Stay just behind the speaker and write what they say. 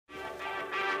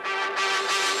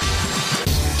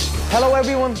Hello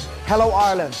everyone, hello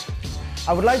Ireland.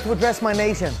 I would like to address my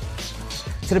nation.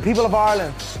 To the people of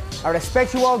Ireland, I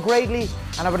respect you all greatly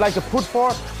and I would like to put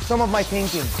forth some of my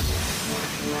thinking.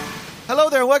 Hello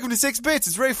there and welcome to 6 Bits.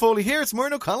 It's Ray Foley here, it's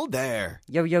Muireann O'Connell there.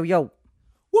 Yo, yo, yo.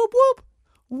 Whoop whoop.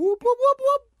 Whoop whoop whoop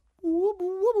whoop. Whoop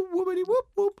whoop whoopity whoop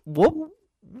whoop. Whoop.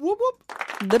 Whoop whoop.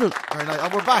 Little. Very nice.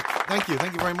 And we're back. Thank you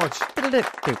very much.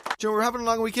 Joe, we're having a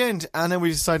long weekend and then we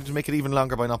decided to make it even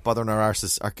longer by not bothering our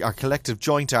arses, our collective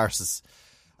joint arses.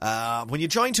 When you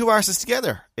join two arses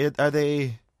together, are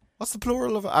they... What's the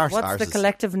plural of arse? What's arses? the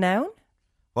collective noun?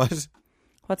 What?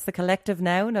 What's the collective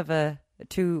noun of one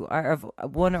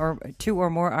or two or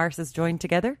more arses joined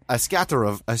together? A scatter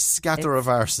of arses. A scutter of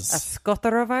arses?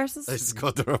 A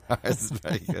scutter of arses.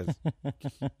 Very good.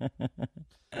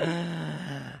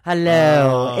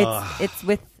 Hello.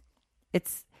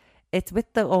 It's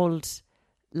with the old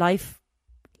life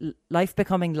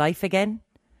becoming life again.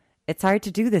 It's hard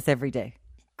to do this every day.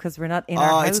 Because we're not in our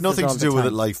houses. It's nothing all to the do with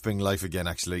time. it life being life again,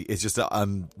 actually. It's just that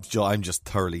I'm just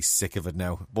thoroughly sick of it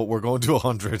now. But we're going to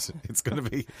 100. It's going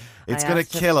to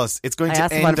kill us. It's going to I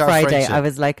asked him end on our Friday, friendship. I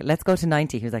was like, let's go to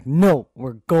 90. He was like, no,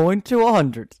 we're going to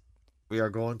 100. We are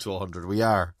going to 100. We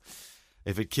are.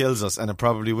 If it kills us, and it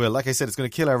probably will. Like I said, it's going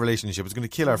to kill our relationship. It's going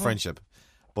to kill our friendship.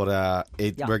 But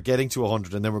we're getting to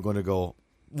 100 and then we're going to go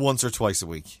once or twice a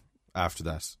week after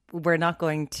that. We're not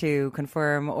going to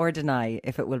confirm or deny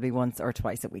if it will be once or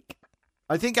twice a week.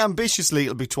 I think ambitiously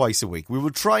it'll be twice a week. We will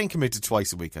try and commit to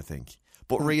twice a week, I think.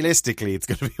 But realistically, it's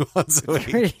going to be once a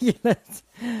week.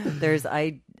 There's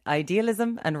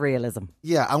idealism and realism.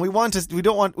 Yeah, and we want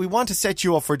to set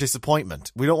you up for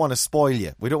disappointment. We don't want to spoil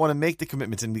you. We don't want to make the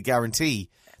commitment and the guarantee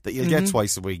that you'll get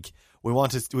twice a week. We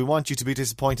want you to be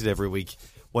disappointed every week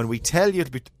when we tell you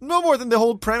to be no more than the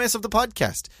whole premise of the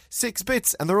podcast. 6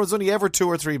 bits, and there was only ever 2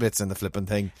 or 3 bits in the flipping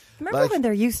thing. Remember when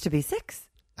there used to be 6?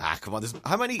 Come on.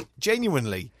 How many,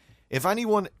 genuinely, if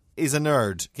anyone is a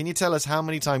nerd, can you tell us how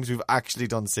many times we've actually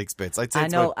done 6 bits? I'd say I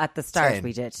know, about at the start 10.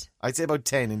 we did. I'd say about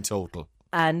 10 in total.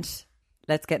 And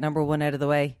let's get number 1 out of the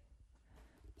way.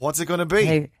 What's it going to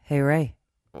be? Hey Ray.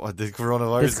 What, the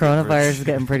coronavirus? This coronavirus is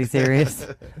getting pretty serious.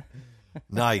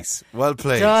 Nice. Well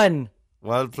played. Done.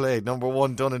 Well played. Number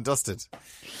 1 done and dusted.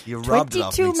 You robbed it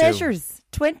off me 22 too. measures.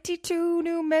 22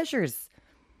 new measures.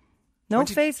 No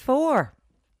phase 4.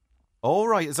 Oh,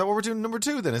 right. Is that what we're doing? Number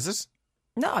 2 then, is it?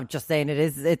 No, I'm just saying it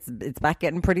is. It's back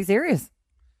getting pretty serious.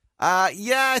 I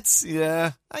get.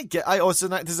 So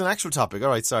there's an actual topic. All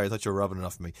right. Sorry, I thought you were robbing it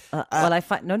off me. Well, I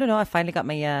finally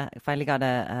got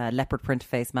a leopard print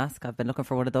face mask. I've been looking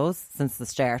for one of those since the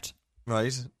start.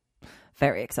 Right.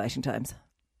 Very exciting times.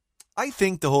 I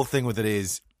think the whole thing with it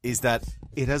is that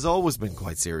it has always been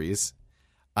quite serious,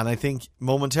 and I think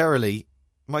momentarily,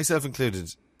 myself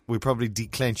included, we probably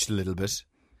declenched a little bit.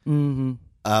 Mm-hmm.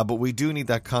 But we do need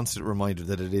that constant reminder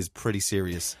that it is pretty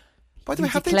serious. By the way,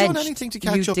 have they done anything to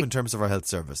catch up in terms of our health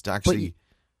service to actually?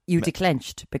 You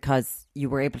declenched because you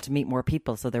were able to meet more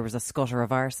people, so there was a scutter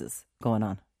of arses going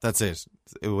on. That's it.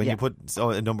 When you put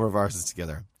a number of arses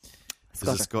together,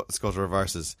 there's a scutter of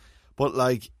arses. But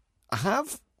like,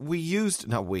 have we used,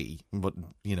 not we, but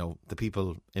you know, the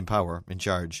people in power, in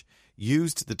charge,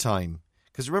 used the time?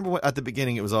 Because remember at the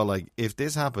beginning it was all like, if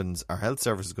this happens, our health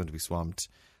service is going to be swamped.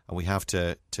 And we have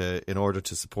to in order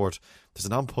to support. There's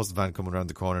an on-post van coming around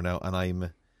the corner now, and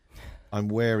I'm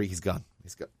wary. He's gone.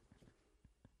 He's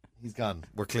gone.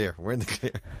 We're clear. We're in the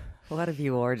clear. What have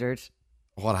you ordered?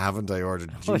 What haven't I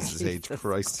ordered? Oh, Jesus H.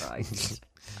 Christ.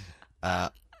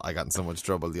 I got in so much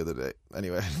trouble the other day.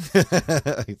 Anyway,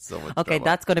 Okay,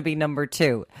 that's going to be number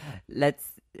 2.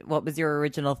 What was your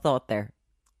original thought there?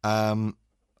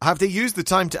 Have they used the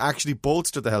time to actually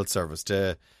bolster the health service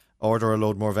to order a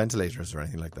load more ventilators or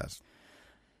anything like that?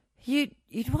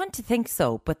 You'd want to think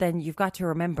so, but then you've got to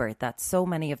remember that so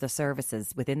many of the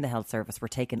services within the health service were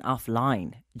taken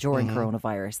offline during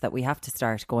coronavirus that we have to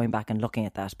start going back and looking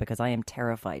at that, because I am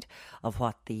terrified of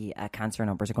what the cancer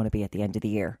numbers are going to be at the end of the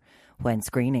year when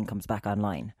screening comes back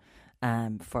online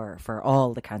for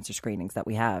all the cancer screenings that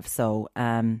we have. So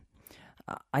I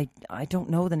don't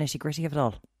know the nitty gritty of it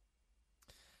all.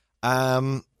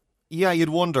 Yeah, you'd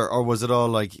wonder, or was it all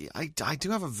like, I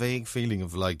do have a vague feeling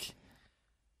of like...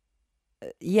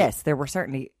 Yes, there were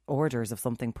certainly orders of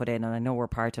something put in, and I know we're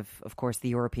part of course, the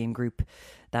European group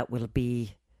that will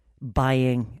be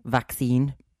buying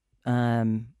vaccine if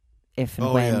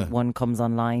and when one comes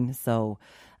online. So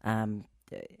the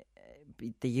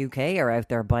UK are out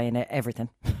there buying everything.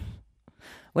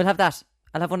 We'll have that.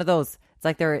 I'll have one of those.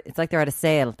 It's like they're at a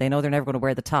sale. They know they're never going to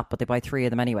wear the top, but they buy 3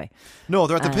 of them anyway. No,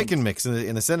 they're at the pick and mix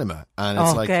in the cinema, and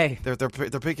it's Okay. like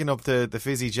they're picking up the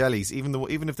fizzy jellies, even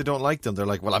if they don't like them. They're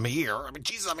like, well, I'm here. I mean,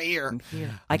 Jesus, I'm here.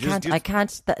 I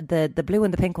can't. The blue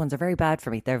and the pink ones are very bad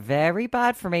for me. They're very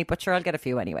bad for me, but sure, I'll get a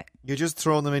few anyway. You're just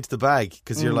throwing them into the bag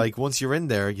because you're like, once you're in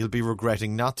there, you'll be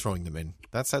regretting not throwing them in.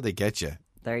 That's how they get you.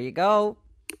 There you go.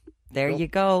 You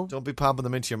go. Don't be popping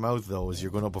them into your mouth, though, as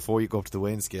you're going up before you go up to the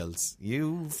weighing scales.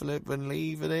 You flip and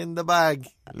leave it in the bag.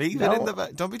 Leave it in the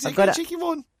bag. Don't be taking a cheeky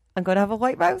one. I'm going to have a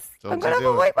white mouse.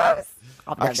 White mouse.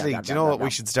 Actually, do you know what we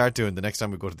should start doing the next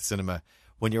time we go to the cinema?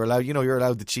 When you're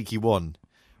allowed the cheeky one.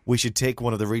 We should take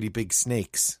one of the really big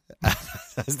snakes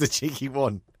as the cheeky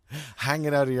one.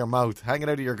 Hanging out of your mouth, hanging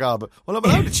out of your gob. Well, I'm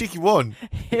allowed a cheeky one.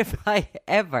 If I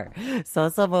ever saw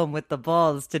someone with the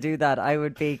balls to do that, I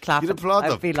would be clapping. You'd applaud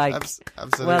them. I'd be like,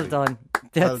 absolutely. well done.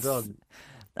 Well done.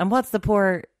 And what's the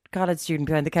poor college student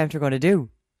behind the counter going to do?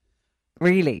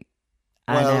 Really?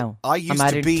 I know. I'm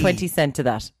adding 20 cents to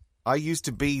that. I used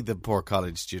to be the poor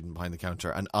college student behind the counter,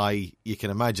 and you can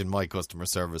imagine my customer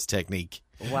service technique.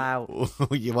 Wow.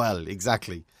 Well,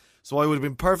 exactly. So I would have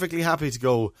been perfectly happy to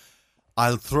go,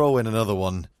 I'll throw in another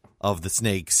one of the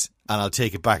snakes and I'll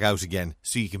take it back out again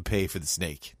so you can pay for the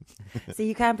snake. So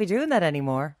you can't be doing that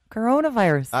anymore.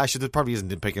 Coronavirus. Actually, there probably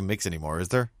isn't in Pick and Mix anymore, is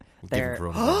there? There.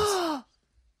 Oh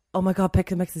my God,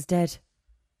 Pick and Mix is dead.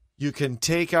 You can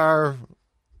take our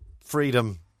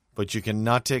freedom, but you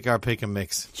cannot take our Pick and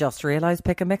Mix. Just realised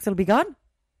Pick and Mix will be gone.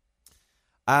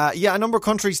 Yeah, a number of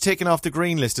countries taken off the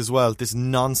green list as well. This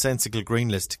nonsensical green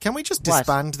list. Can we just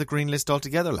disband the green list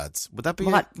altogether, lads? Would that be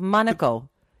Monaco?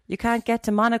 You can't get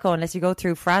to Monaco unless you go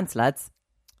through France, lads.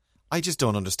 I just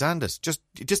don't understand it. Just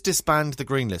disband the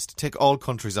green list. Take all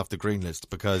countries off the green list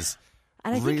because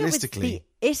and I realistically, think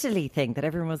it was the Italy thing that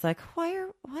everyone was like, why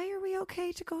are we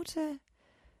okay to go to?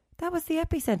 That was the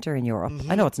epicenter in Europe.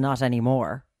 I know it's not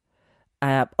anymore.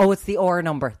 It's the OR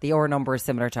number. The OR number is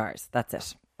similar to ours. That's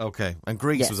it. Okay, and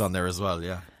Greece was on there as well,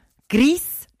 yeah.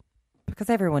 Greece, because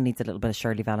everyone needs a little bit of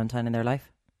Shirley Valentine in their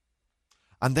life.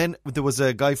 And then there was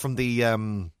a guy from the.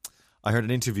 I heard an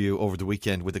interview over the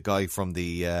weekend with a guy from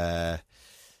the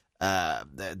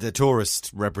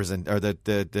tourist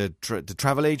the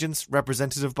travel agents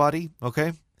representative body.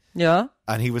 Okay. Yeah.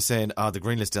 And he was saying, the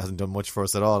green list hasn't done much for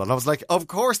us at all. And I was like, of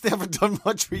course they haven't done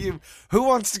much for you. Who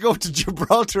wants to go to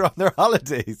Gibraltar on their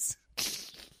holidays?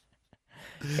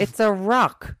 It's a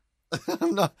rock.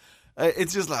 I'm not.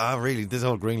 It's just like, really, this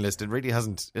whole green list, it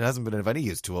hasn't been of any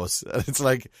use to us. And it's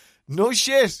like, no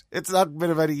shit, it's not been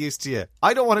of any use to you.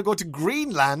 I don't want to go to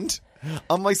Greenland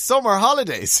on my summer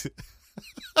holidays.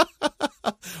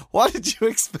 What did you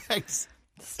expect?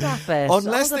 Stop it.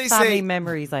 Unless all the family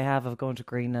memories I have of going to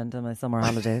Greenland on my summer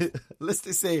holidays. Unless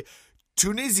they say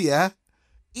Tunisia,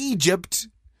 Egypt,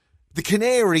 the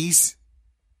Canaries,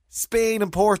 Spain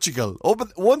and Portugal. Oh,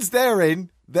 but once they're in,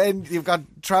 then you've got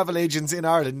travel agents in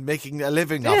Ireland making a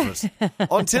living off it.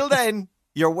 Until then,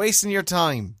 you're wasting your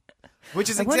time. Which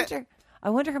is I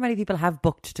wonder how many people have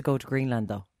booked to go to Greenland,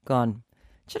 though. Gone.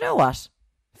 Do you know what?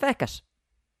 Feck it.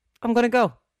 I'm going to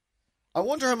go. I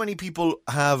wonder how many people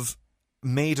have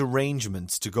made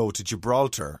arrangements to go to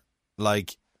Gibraltar.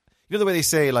 Like, you know the way they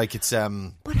say, like, it's...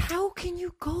 But how can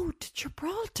you go to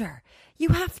Gibraltar? You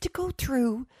have to go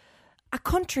through a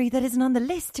country that isn't on the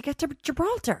list to get to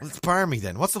Gibraltar. Well, spare me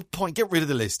then. What's the point? Get rid of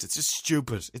the list. It's just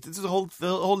stupid. The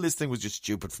whole list thing was just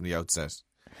stupid from the outset.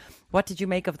 What did you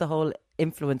make of the whole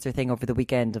influencer thing over the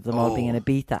weekend of them all being in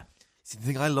Ibiza? See, the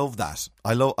thing, I love that.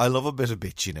 I love a bit of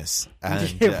bitchiness.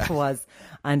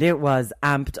 And it was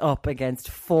amped up against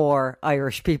 4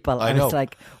 Irish people. I know. It's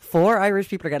like 4 Irish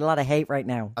people are getting a lot of hate right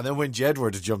now. And then when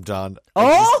Jedward jumped on,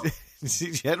 you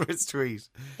see Jedward's tweet.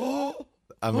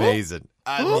 Amazing.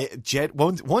 And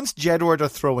once Jedward are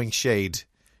throwing shade,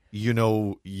 you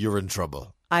know you're in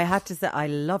trouble. I had to say, I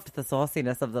loved the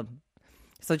sauciness of them.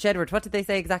 So Jedward, what did they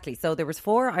say exactly? So there was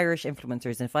 4 Irish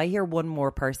influencers, and if I hear one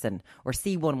more person or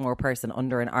see one more person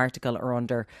under an article or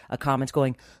under a comment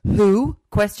going, who? ?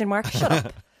 Shut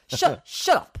up.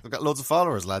 Shut up. We've got loads of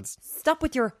followers, lads. Stop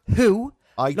with your who.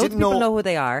 Loads of people know who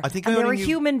they are. I think and they're a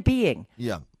human being.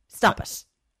 Yeah. Stop it.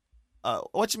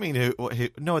 What do you mean? Who?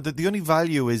 No, the only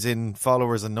value is in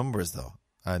followers and numbers, though,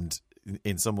 and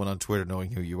in someone on Twitter knowing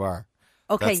who you are.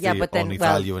 Okay, that's but then only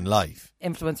value in life.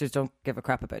 Influencers don't give a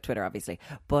crap about Twitter, obviously.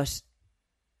 But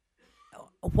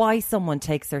why someone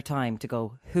takes their time to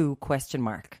go who ?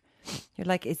 You're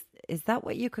like, is that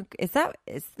what you could? Is that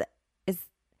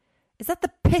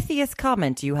the pithiest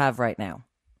comment you have right now?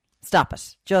 Stop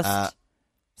it. Just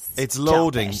it's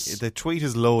loading. The tweet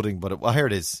is loading, but here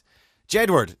it is.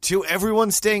 Jedward, to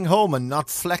everyone staying home and not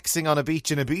flexing on a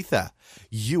beach in Ibiza,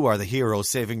 you are the hero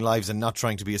saving lives and not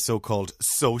trying to be a so-called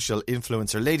social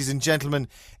influencer. Ladies and gentlemen,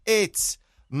 it's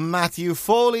Matthew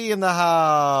Foley in the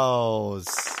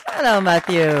house. Hello,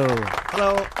 Matthew.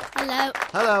 Hello. Hello.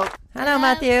 Hello. Hello,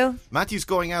 Matthew. Matthew's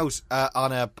going out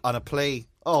on a play.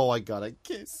 Oh, I got a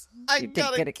kiss. You did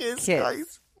get a kiss.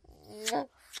 guys.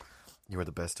 You are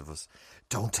the best of us.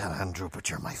 Don't tell Andrew, but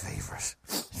you're my favourite.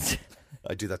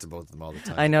 I do that to both of them all the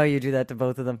time. I know you do that to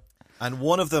both of them. And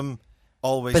one of them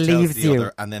always Believes tells the you.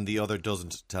 other, and then the other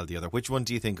doesn't tell the other. Which one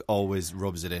do you think always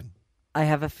rubs it in? I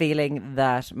have a feeling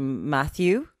that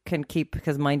Matthew can keep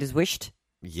because mind is wished.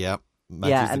 Yeah,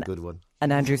 Matthew's and a good one.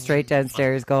 And Andrew straight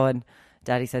downstairs going,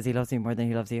 Daddy says he loves you more than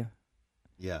he loves you.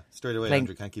 Yeah, straight away Playing-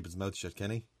 Andrew can't keep his mouth shut,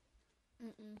 can he?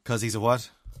 Because he's a what?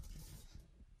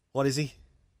 What is he?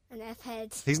 An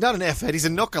F-head. He's not an F-head, he's a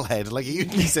knucklehead. Like you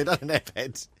usually say, not an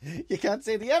F-head. You can't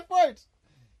say the F word.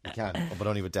 You can, but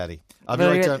only with Daddy. I'll be But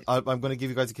right you're- down. I'm going to give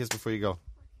you guys a kiss before you go.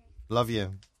 Love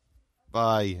you.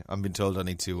 Bye. I'm being told I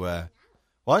need to...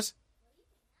 What?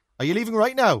 Are you leaving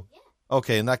right now?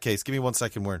 Okay, in that case, give me 1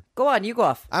 second, Wern. Go on, you go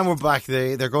off. And we're back.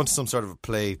 They're going to some sort of a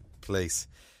play place.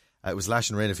 It was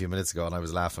lashing rain a few minutes ago, and I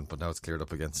was laughing, but now it's cleared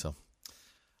up again. So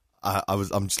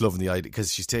I'm just loving the idea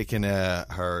because she's taking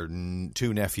her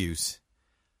 2 nephews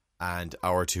and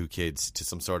our 2 kids to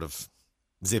some sort of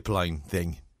zip line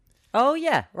thing, Oh,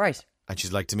 yeah, right. and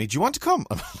she's like to me, "Do you want to come?"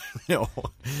 I'm like, no.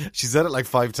 She said it like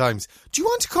 5 times. Do you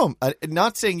want to come?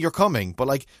 Not saying you're coming, but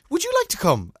like, would you like to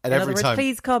come? And In every other words, time,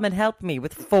 please come and help me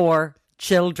with 4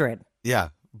 children. yeah,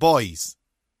 boys,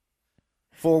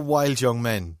 4 wild young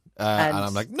men. And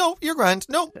I'm like, no, you're grand.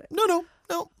 No,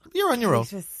 you're on your own.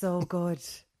 It was so good.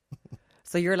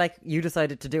 So you're like, you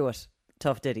decided to do it.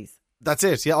 Tough ditties. That's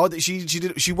it. Yeah. Oh, she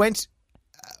did. She went.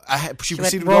 She went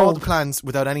proceeded with all rogue. the plans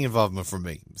without any involvement from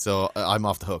me. So I'm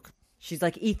off the hook. She's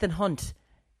like Ethan Hunt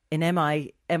in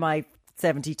MI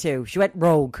 72. She went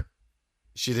rogue.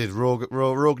 She did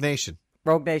Rogue Nation.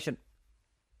 Rogue Nation.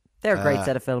 They're a great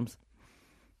set of films.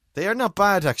 They are not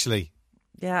bad, actually.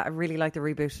 Yeah, I really like the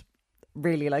reboot.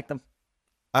 Really like them.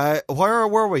 Where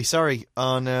were we? Sorry,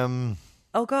 on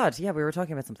Oh, God. Yeah, we were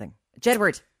talking about something.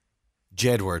 Jedward.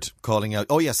 Jedward calling out.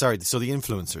 Oh yeah, sorry. So the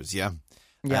influencers, yeah,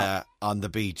 Yeah. on the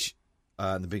beach,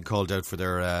 and they're being called out for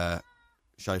their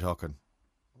shite hawking.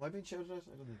 Am I being shouted at?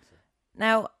 I don't think so.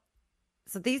 Now,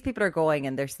 so these people are going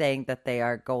and they're saying that they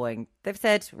are going. They've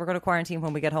said, we're going to quarantine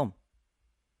when we get home.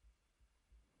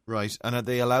 Right, and are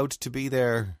they allowed to be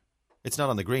there? It's not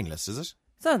on the green list, is it?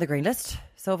 It's not on the green list.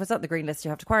 So if it's not on the green list, you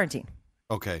have to quarantine.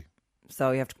 Okay.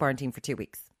 So you have to quarantine for 2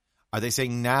 weeks. Are they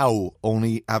saying now,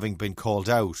 only having been called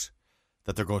out,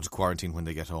 that they're going to quarantine when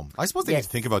they get home? I suppose they need Yes.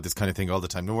 to think about this kind of thing all the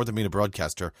time. No more than being a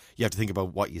broadcaster, you have to think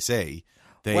about what you say.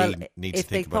 They well, need to if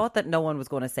they think about. thought that no one was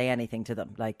going to say anything to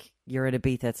them, like, you're in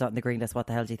Ibiza, it's not in the green list, what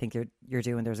the hell do you think you're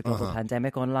doing? There's a global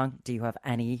pandemic going along. Do you have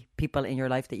any people in your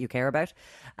life that you care about?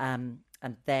 And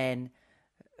then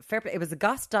fair play, it was the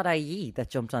goss.ie that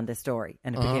jumped on this story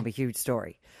and it became a huge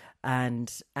story.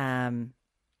 And then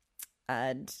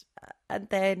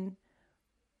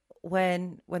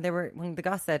when the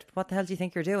goss said, what the hell do you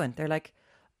think you're doing? They're like,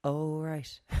 oh,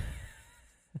 right.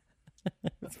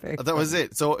 That's very That was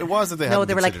it. So it was that they no, hadn't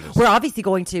they were like, considered it. we're obviously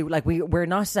going to, like, we're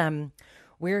not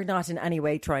in any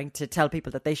way trying to tell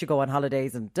people that they should go on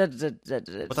holidays and But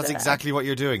that's exactly what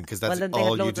you're doing, because that's well, then they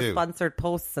all had you loads of do. sponsored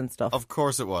posts and stuff. Of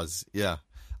course it was, yeah.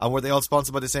 And were they all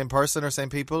sponsored by the same person or same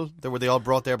people? Were they all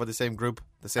brought there by the same group,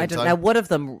 the same I don't time? know. One of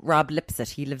them, Rob Lipsett,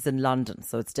 he lives in London,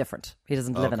 so it's different. He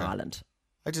doesn't live in Okay. Ireland.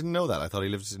 I didn't know that. I thought he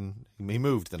lived in... He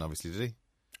moved then, obviously, did he?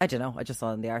 I don't know. I just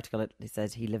saw in the article it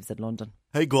said he lives in London.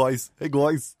 Hey guys. Hey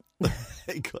guys,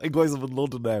 I'm in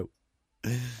London now.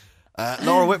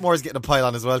 Laura Whitmore's getting a pile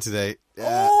on as well today.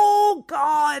 Oh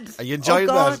God! Are you enjoying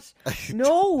that? that?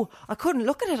 No, I couldn't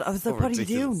look at it. I was like, So "What are you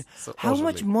ridiculous. doing? So How utterly.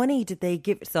 much money did they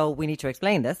give?" So we need to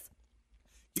explain this.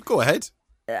 You go ahead.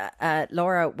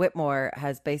 Laura Whitmore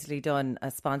has basically done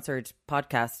a sponsored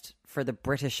podcast for the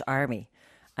British Army.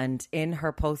 And in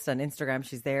her post on Instagram,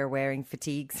 she's there wearing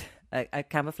fatigues, a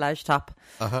camouflage top.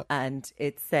 And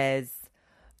it says,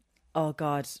 oh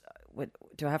God,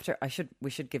 do I have to? We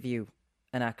should give you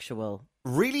an actual.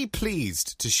 Really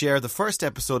pleased to share the first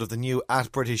episode of the new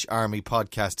At British Army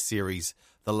podcast series,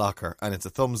 The Locker. And it's a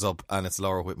thumbs up, and it's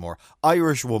Laura Whitmore.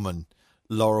 Irish woman,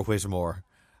 Laura Whitmore.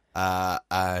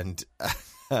 And...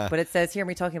 But it says, hear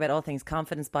me talking about all things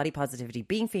confidence, body positivity,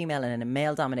 being female and in a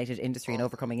male-dominated industry and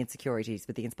overcoming insecurities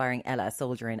with the inspiring Ella, a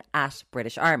soldier in at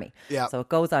British Army. Yeah. So it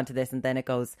goes on to this, and then it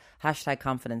goes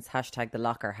 #confidence, #the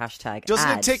locker, #. Doesn't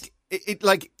ad. it tick?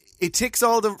 It ticks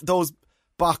all those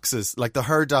boxes, like the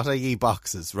her.ie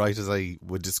boxes, right, as I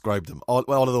would describe them, all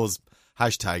of those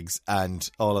hashtags and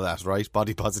all of that, right,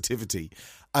 body positivity,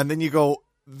 and then you go,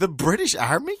 the British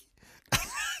Army?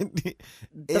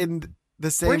 In the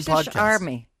same British podcast.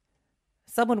 Army.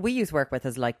 Someone we used to work with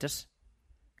has liked it.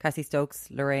 Cassie Stokes,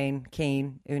 Lorraine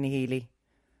Keane, Una Healy,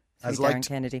 Darren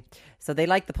Kennedy. So they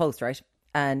like the post, right?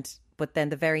 But then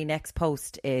the very next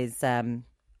post is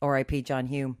R.I.P. John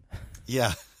Hume.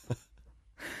 Yeah.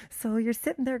 So you're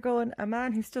sitting there going, a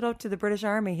man who stood up to the British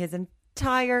Army his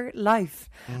entire life,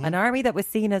 an army that was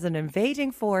seen as an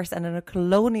invading force and a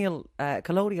colonial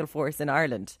force in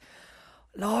Ireland.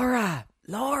 Laura.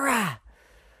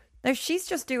 Now she's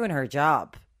just doing her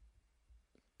job.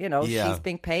 You know, she's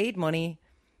being paid money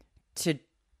to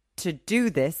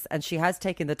do this, and she has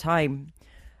taken the time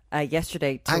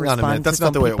yesterday to Hang respond on a minute. That's to not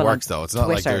some the way it people works, on though. It's not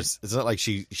Twitter. like it's not like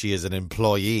she is an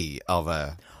employee of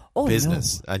a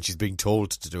business and she's being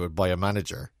told to do it by a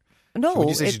manager. No, so when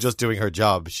you say she's just doing her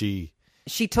job, she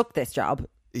took this job.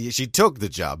 She took the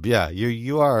job. Yeah,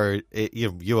 you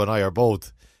and I are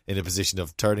both in a position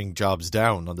of turning jobs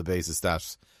down on the basis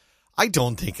that I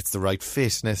don't think it's the right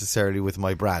fit necessarily with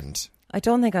my brand. I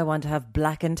don't think I want to have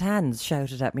black and tans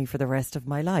shouted at me for the rest of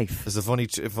my life. There's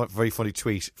a very funny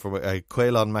tweet from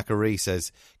Quaylon Macquarie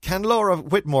says, "Can Laura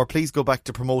Whitmore please go back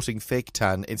to promoting fake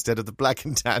tan instead of the black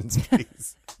and tans,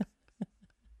 please?"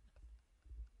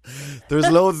 There's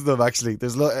loads of them, actually.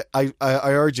 I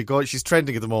urge you, go. She's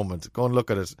trending at the moment. Go and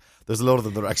look at it. There's a load of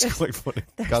them that are actually quite funny.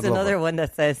 There's another one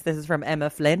that says, this is from Emma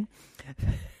Flynn.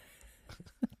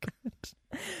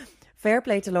 Fair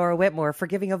play to Laura Whitmore for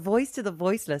giving a voice to the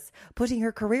voiceless, putting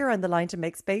her career on the line to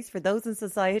make space for those in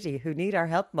society who need our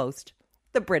help most.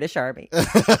 The British Army.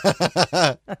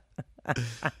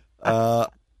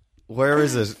 Where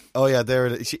is it? Oh yeah, there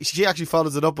it is. She actually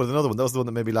follows it up with another one. That was the one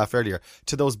that made me laugh earlier.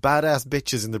 To those badass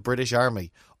bitches in the British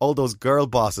Army, all those girl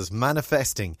bosses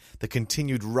manifesting the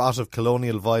continued rot of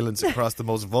colonial violence across the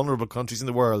most vulnerable countries in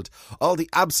the world, all the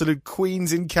absolute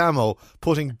queens in camo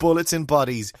putting bullets in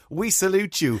bodies, we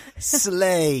salute you,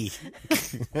 slay.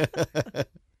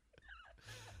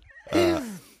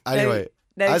 Anyway.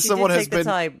 No, as someone has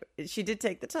been, she did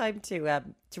take the time to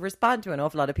respond to an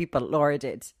awful lot of people. Laura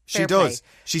did. She does.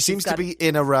 She seems to be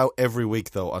in a row every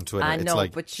week, though, on Twitter. I know,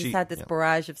 like but she's had this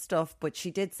barrage of stuff. But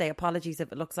she did say, apologies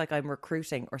if it looks like I'm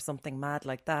recruiting or something mad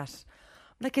like that.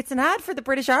 Like, it's an ad for the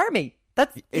British Army.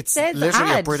 It says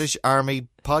literally ad. a British Army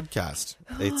podcast.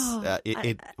 It's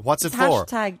what's it for?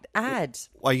 Hashtag ad.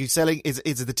 Are you selling? Is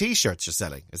it the T-shirts you're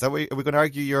selling? Is that what are we going to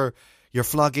argue? You're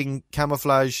flogging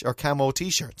camouflage or camo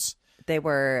T-shirts? They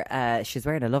were. She's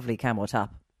wearing a lovely camo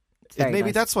top. Maybe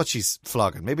nice. That's what she's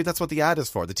flogging. Maybe that's what the ad is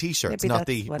for. The T-shirts, Maybe not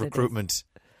that's the what it recruitment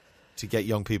to get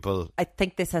young people. I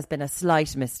think this has been a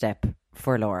slight misstep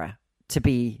for Laura, to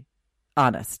be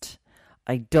honest.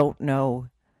 I don't know.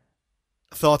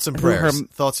 Thoughts and prayers.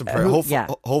 Yeah.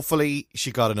 Hopefully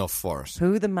she got enough for it.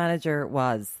 Who the manager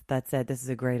was that said this is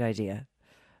a great idea.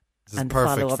 This is and the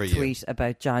perfect follow-up for you. tweet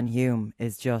about John Hume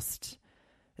is just...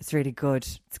 It's really good.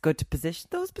 It's good to position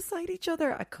those beside each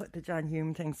other. I cut the John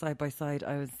Hume thing side by side.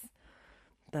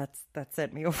 That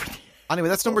sent me over. Anyway,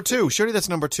 that's number 2. Surely that's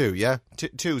number 2, yeah?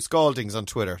 2 Scaldings on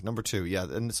Twitter. Number 2, yeah.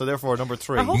 And so therefore number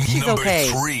 3. I hope she's number okay.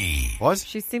 3. What?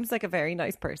 She seems like a very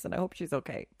nice person. I hope she's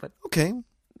okay. But Okay.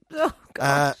 oh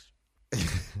god.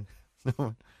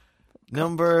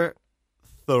 Number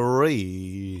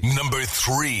 3. Number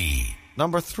 3.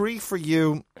 Number 3 for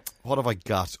you. What have I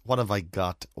got?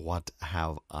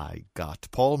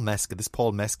 Paul Mescal. This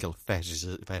Paul Mescal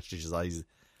fetishizes.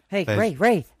 Hey,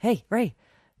 Ray. Hey, Ray.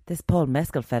 This Paul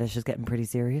Mescal fetish is getting pretty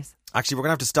serious. Actually, we're going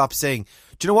to have to stop saying...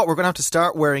 Do you know what? We're going to have to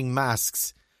start wearing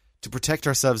masks to protect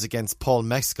ourselves against Paul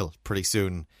Mescal pretty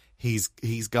soon. He's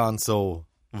gone so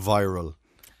viral.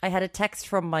 I had a text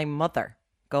from my mother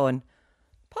going,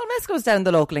 Paul Mescal's down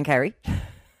the local in Kerry.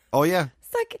 Oh, yeah.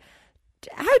 It's like...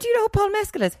 How do you know who Paul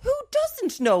Mescal is? Who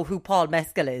doesn't know who Paul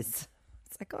Mescal is?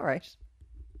 It's like, all right.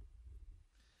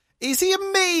 Is he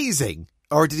amazing?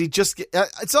 Or did he just get...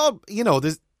 it's all,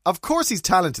 of course he's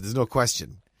talented, there's no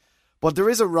question. But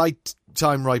there is a right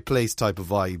time, right place type of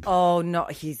vibe. Oh, no,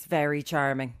 he's very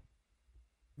charming.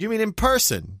 You mean in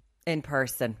person? In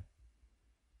person.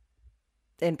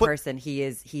 Person,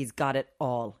 he's got it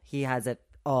all. He has it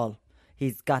all.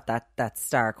 He's got that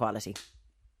star quality.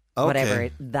 Okay. Whatever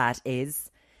that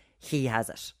is, he has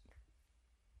it.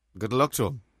 Good luck to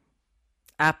him.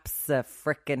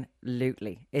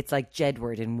 Abso-frickin-lutely. It's like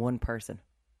Jedward in one person.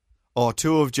 Oh,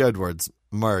 2 of Jedwards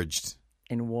merged.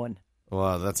 In one.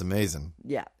 Wow, that's amazing.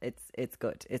 Yeah, it's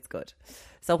good. It's good.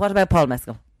 So what about Paul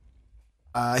Mescal?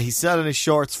 He said in his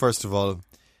shorts, first of all,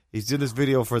 He's doing this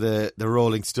video for the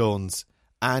Rolling Stones,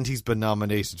 and he's been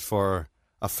nominated for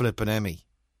a flippin' Emmy.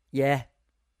 Yeah.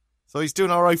 So he's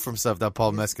doing all right for himself, that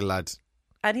Paul Mescal lad.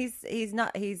 And he's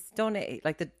donated,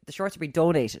 like the shorts are being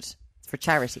donated. It's for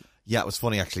charity. Yeah, it was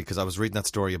funny actually because I was reading that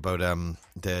story about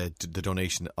the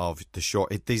donation of the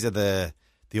short. These are the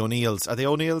O'Neills. Are they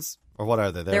O'Neills or what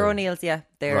are they? They're O'Neills, yeah.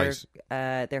 They're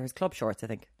right. They're his club shorts, I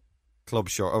think. Club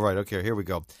short. All right, okay, here we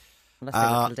go. Unless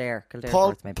they were Kildare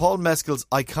shorts, maybe. Paul Mescal's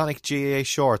iconic GAA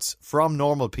shorts from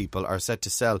Normal People are set to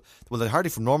sell. Well, they're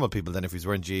hardly from Normal People then if he's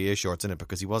wearing GAA shorts in it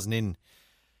because he wasn't in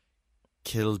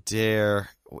Kildare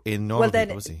in Normal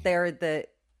People, was he?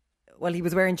 He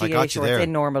was wearing GAA shorts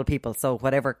in Normal People, so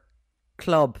whatever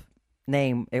club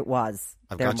name it was,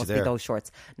 there must be those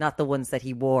shorts, not the ones that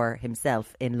he wore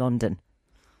himself in London.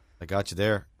 I got you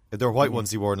there. They're white ones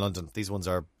he wore in London. These ones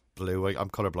are blue. I'm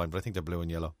colourblind, but I think they're blue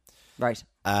and yellow. Right.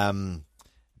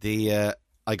 The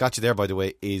I got you there, by the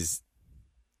way, is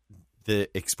the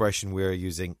expression we're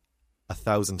using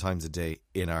 1,000 times a day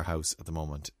in our house at the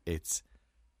moment. It's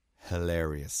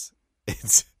hilarious.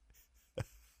 It's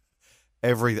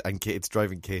it's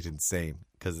driving Kate insane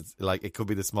because it's like it could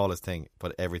be the smallest thing,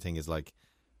 but everything is like,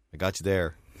 I got you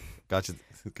there, got you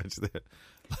there.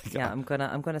 Like, yeah, I'm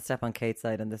gonna step on Kate's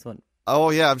side on this one. Oh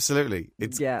yeah, absolutely.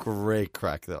 It's great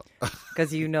crack though,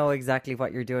 because you know exactly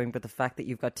what you're doing. But the fact that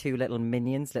you've got two little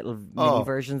mini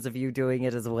versions of you doing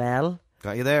it as well,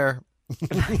 got you there.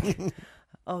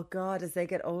 Oh God, as they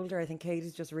get older, I think Kate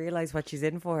has just realised what she's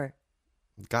in for.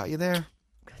 Got you there.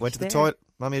 Went to the toilet.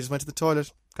 Mommy just went to the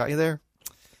toilet. Got you there.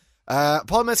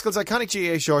 Paul Mescal's iconic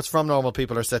GAA shorts from Normal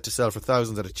People are set to sell for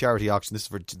thousands at a charity auction. This is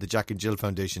for the Jack and Jill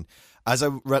Foundation. As I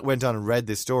went on and read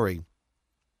this story,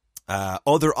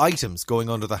 other items going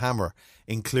under the hammer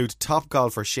include top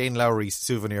golfer Shane Lowry's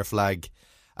souvenir flag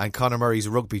and Conor Murray's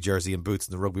rugby jersey and boots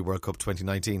in the Rugby World Cup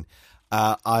 2019.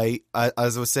 As I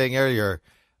was saying earlier,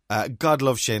 God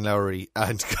love Shane Lowry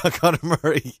and Conor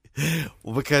Murray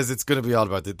because it's going to be all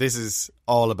about it. This is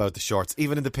all about the shorts.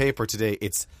 Even in the paper today,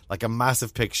 it's like a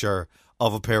massive picture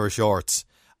of a pair of shorts.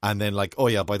 And then like, oh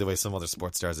yeah, by the way, some other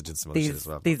sports stars are doing some other shit as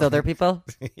well. These other people?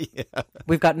 Yeah.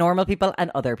 We've got normal people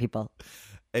and other people.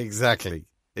 Exactly.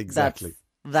 That's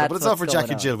but it's all for Jack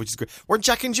and Jill, which is great. Weren't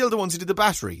Jack and Jill the ones who did the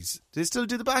batteries? Do they still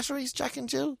do the batteries, Jack and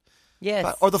Jill?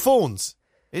 Yes. Or the phones?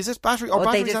 Is it battery or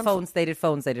batteries? They did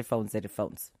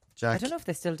phones. Jack I don't know if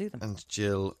they still do them. And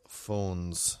Jill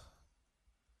phones.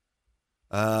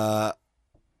 Do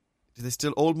they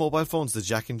still old mobile phones? The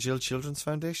Jack and Jill Children's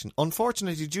Foundation.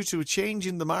 Unfortunately, due to a change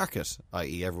in the market,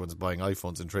 i.e., everyone's buying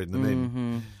iPhones and trading them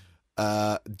in,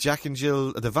 Jack and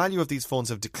Jill, the value of these phones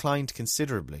have declined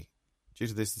considerably. Due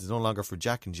to this, it's no longer for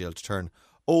Jack and Jill to turn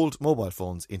old mobile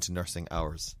phones into nursing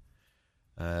hours.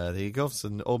 There you go. So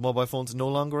old mobile phones are no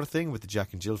longer a thing with the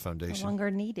Jack and Jill Foundation. No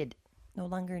longer needed.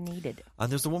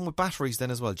 And there's the one with batteries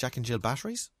then as well. Jack and Jill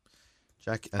batteries.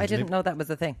 I didn't know that was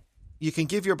a thing. You can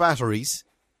give your batteries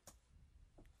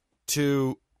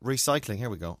to recycling. Here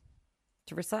we go.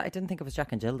 To recycle? I didn't think it was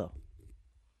Jack and Jill though.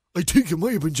 I think it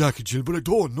might have been Jack and Jill, but I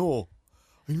don't know.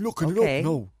 I'm looking it up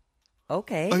now.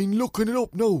 Okay. I'm looking it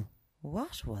up now.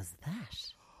 What was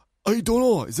that? I don't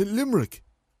know. Is it Limerick?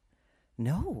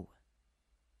 No.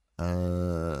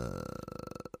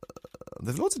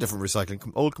 There's loads of different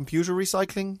recycling. Old computer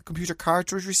recycling, computer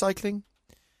cartridge recycling.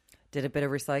 Did a bit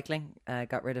of recycling.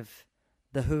 Got rid of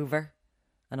the Hoover,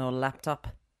 an old laptop.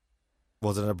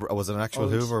 Was it an actual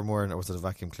Hoover or was it a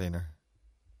vacuum cleaner?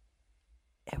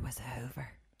 It was a Hoover.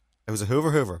 It was a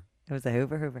Hoover. It was a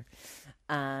Hoover.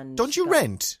 And don't you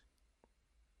rent?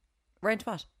 Rent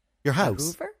what? Your house? A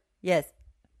Hoover? Yes.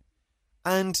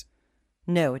 And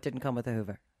no, it didn't come with a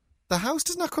Hoover. The house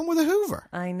does not come with a Hoover.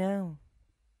 I know.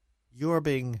 You're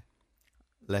being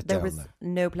let down. There was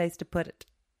no place to put it,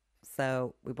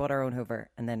 so we bought our own Hoover,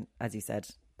 and then, as you said,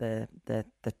 the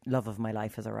love of my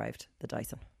life has arrived: the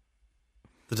Dyson.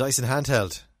 The Dyson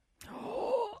handheld.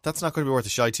 That's not going to be worth a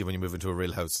shite to you when you move into a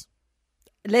real house.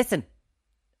 Listen,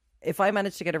 if I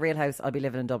manage to get a real house, I'll be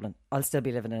living in Dublin. I'll still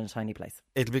be living in a tiny place.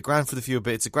 It'll be grand for the few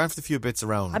bits. It's grand for the few bits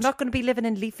around. I'm not going to be living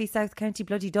in leafy South County,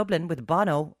 bloody Dublin, with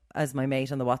Bono as my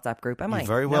mate on the WhatsApp group, am I? You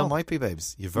very well might be,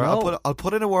 babes. I'll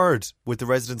put in a word with the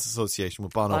Residents Association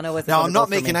with Bono. Now, I'm not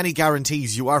making any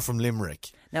guarantees. You are from Limerick.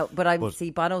 No, but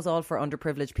see, Bono's all for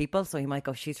underprivileged people, so he might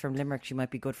go, she's from Limerick, she might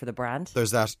be good for the brand.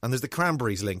 There's that. And there's the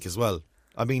Cranberries link as well.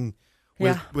 I mean,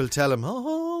 we'll tell him,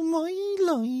 oh, my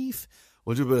life.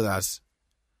 We'll do a bit of that.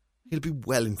 He'll be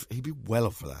well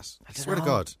up for that. I swear to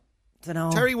God. I don't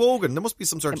know. Terry Wogan. There must be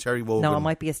some sort of Terry Wogan. No, it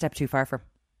might be a step too far for him.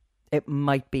 It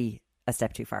might be a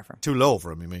step too far for him. Too low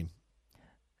for him, you mean?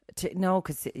 No,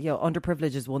 because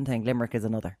underprivilege is one thing, Limerick is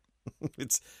another.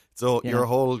 Your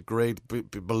whole grade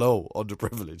below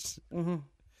underprivileged. Mm-hmm.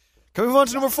 Can we move on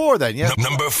to number 4 then? Yeah.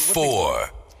 Number 4.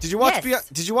 Did you watch?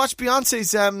 Did you watch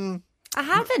Beyonce's? I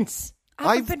haven't.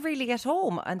 I haven't been really at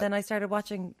home, and then I started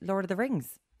watching Lord of the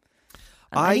Rings.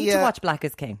 And I need to watch Black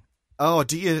is King. Oh,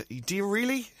 do you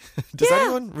really? Does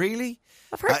anyone really?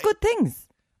 I've heard good things.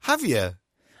 Have you?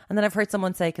 And then I've heard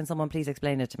someone say, "Can someone please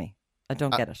explain it to me?" I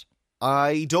don't get it.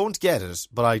 I don't get it,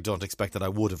 but I don't expect that I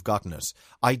would have gotten it.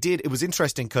 I did. It was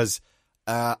interesting because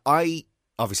I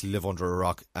obviously live under a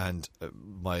rock, and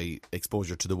my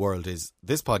exposure to the world is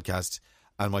this podcast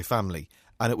and my family.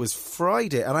 And it was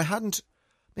Friday, and I hadn't.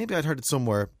 Maybe I'd heard it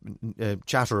somewhere,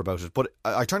 chatter about it, but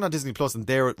I turned on Disney Plus and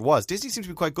there it was. Disney seems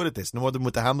to be quite good at this, no more than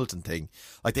with the Hamilton thing.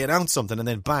 Like they announce something and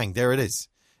then bang, there it is.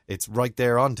 It's right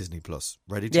there on Disney Plus,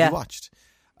 ready to be watched.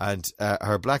 And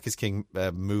her Black is King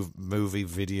movie,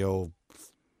 video,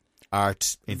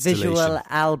 art, installation. Visual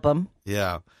album.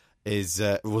 Yeah,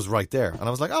 was right there. And I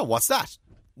was like, oh, what's that?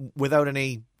 Without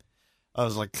any, I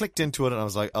was like, clicked into it and I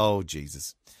was like, oh,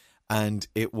 Jesus. And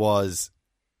it was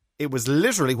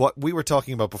literally what we were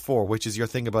talking about before, which is your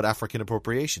thing about African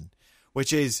appropriation,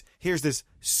 which is here's this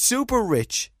super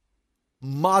rich,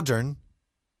 modern,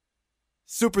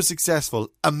 super successful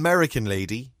American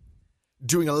lady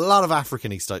doing a lot of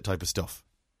African-y type of stuff.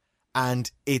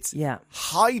 And it's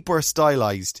hyper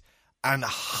stylized and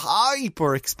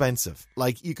hyper expensive.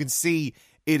 Like you can see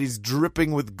it is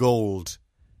dripping with gold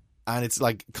and it's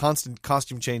like constant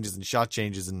costume changes and shot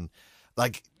changes and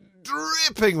like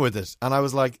dripping with it. And I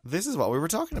was like, this is what we were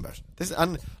talking about.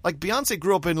 And like Beyonce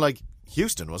grew up in like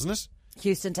Houston, wasn't it?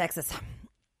 Houston, Texas.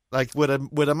 Like with a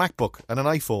MacBook and an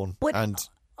iPhone and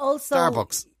also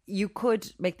Starbucks. You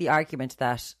could make the argument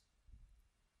that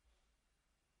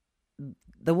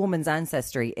the woman's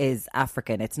ancestry is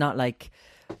African. It's not like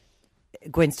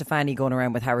Gwen Stefani going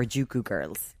around with Harajuku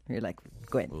girls. You're like,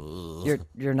 Gwen,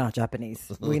 you're not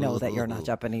Japanese. We know that you're not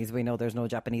Japanese. We know there's no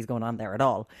Japanese going on there at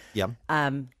all. Yeah.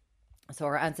 So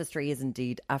her ancestry is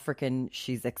indeed African.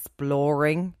 She's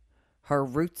exploring her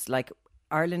roots. Like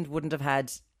Ireland wouldn't have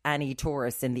had any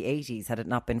tourists in the 80s had it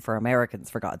not been for Americans,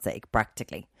 for God's sake,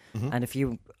 practically. Mm-hmm. And a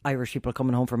few Irish people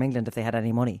coming home from England if they had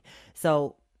any money.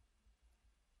 So,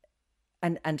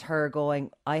 and her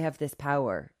going, I have this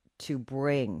power to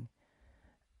bring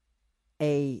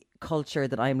a culture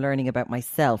that I'm learning about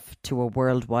myself to a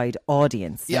worldwide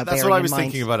audience. Yeah, that's what I was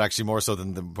thinking about actually more so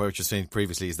than what you were saying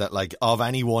previously, is that like of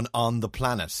anyone on the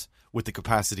planet with the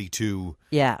capacity to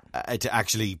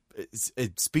actually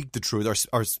speak the truth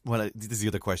or this is the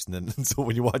other question then. So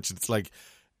when you watch it, it's like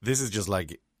this is just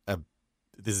like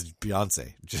this is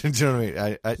Beyonce. Do you know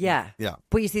what I mean? Yeah.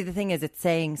 But you see, the thing is, it's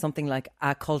saying something like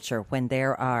a culture when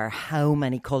there are how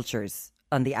many cultures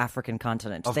on the African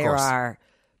continent? There are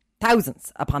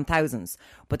thousands upon thousands.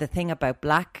 But the thing about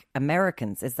Black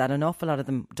Americans is that an awful lot of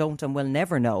them don't and will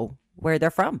never know where they're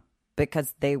from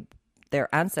because their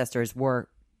ancestors were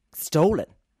stolen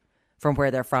from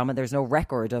where they're from, and there's no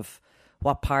record of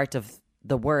what part of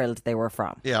the world they were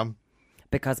from. Yeah.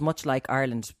 Because much like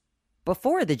Ireland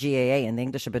before the GAA, and the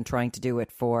English have been trying to do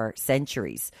it for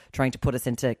centuries, trying to put us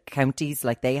into counties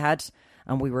like they had,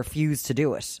 and we refused to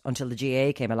do it until the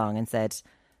GAA came along and said,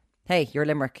 hey, you're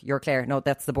Limerick, you're Clare. No,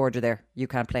 that's the border there. You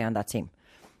can't play on that team.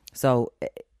 So,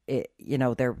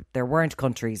 there weren't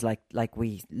countries like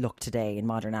we look today in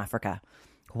modern Africa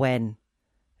when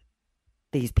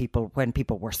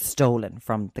people were stolen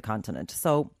from the continent.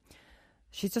 So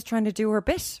she's just trying to do her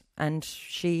bit, and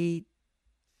she...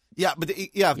 Yeah, but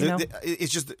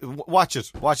it's just watch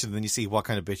it, and then you see what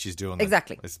kind of bit she's doing.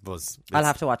 Exactly. I suppose I'll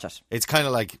have to watch it. It's kind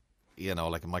of like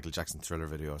like a Michael Jackson Thriller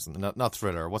video or something. Not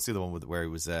Thriller. What's the other one where he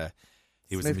was a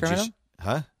magician?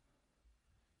 Huh?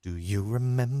 Do you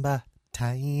remember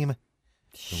time?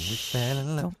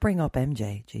 Don't bring up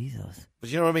MJ, Jesus. But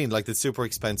you know what I mean? Like the super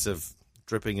expensive,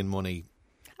 dripping in money.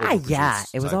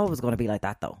 It was always going to be like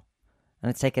that though, and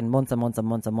it's taken months and months and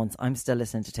months and months. I'm still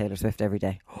listening to Taylor Swift every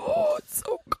day. Oh, it's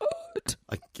so good.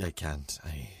 I can't.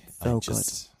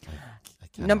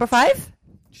 Number 5?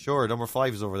 Sure, number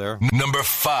 5 is over there. Number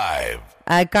 5.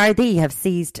 Gardaí have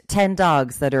seized 10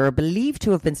 dogs that are believed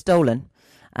to have been stolen,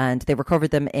 and they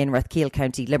recovered them in Rathkeale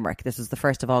County, Limerick. This was the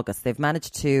 1st of August. They've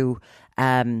managed to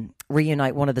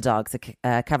reunite one of the dogs,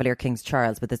 Cavalier King's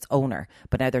Charles, with its owner,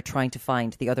 but now they're trying to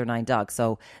find the other 9 dogs.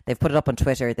 So they've put it up on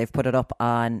Twitter. They've put it up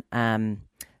on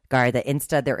Garda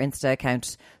their Insta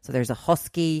account. So there's a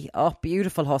husky,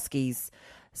 beautiful huskies.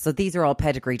 So these are all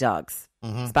pedigree dogs,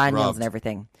 spaniels and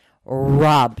everything.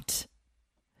 Robbed.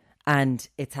 And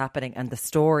it's happening. And the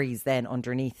stories then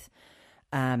underneath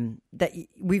that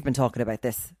we've been talking about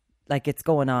this, like it's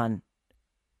going on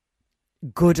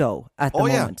goodo at the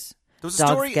moment. There was a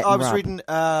Dogs story getting I was robbed. reading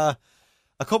a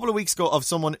couple of weeks ago of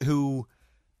someone who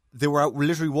they were out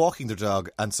literally walking their dog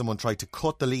and someone tried to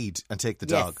cut the lead and take the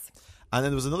dog. And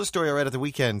then there was another story I read at the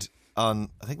weekend on,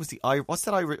 I think it was the what's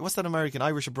that American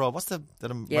Irish Abroad? What's the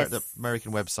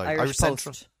American website? Irish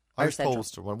Central. Post. Irish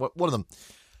Post or one of them.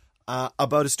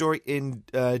 About a story in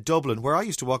Dublin where I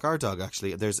used to walk our dog.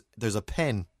 Actually, there's a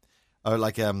pen or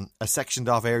like a sectioned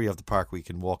off area of the park where you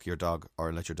can walk your dog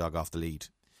or let your dog off the lead.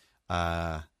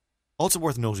 Also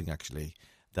worth noting, actually,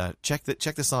 that check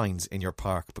the signs in your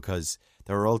park, because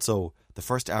there are also the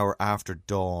first hour after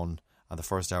dawn and the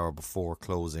first hour before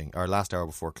closing, or last hour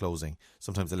before closing.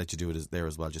 Sometimes they let you do it there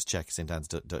as well. Just check. St. Anne's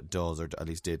does, or at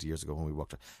least did years ago when we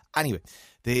walked. Anyway,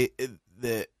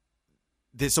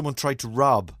 someone tried to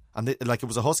rob, and it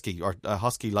was a husky or a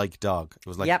husky-like dog. It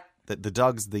was like the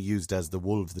dogs they used as the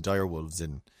wolves, the dire wolves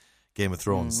in Game of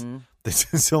Thrones.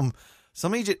 Mm-hmm.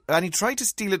 Some agent, and he tried to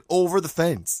steal it over the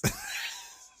fence.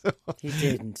 He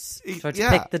didn't. He tried to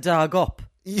pick the dog up.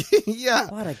 Yeah.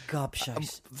 What a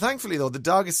gobshite. Thankfully, though, the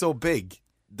dog is so big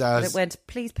that it went,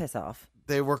 please piss off.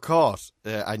 They were caught,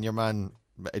 and your man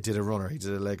did a runner. He did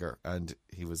a legger, and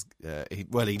he was he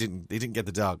didn't get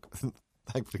the dog.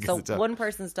 Thankfully, so the dog. One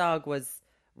person's dog was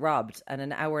robbed, and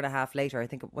an hour and a half later, I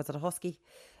think was it a husky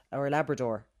or a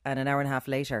Labrador, and an hour and a half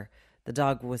later, the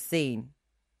dog was seen,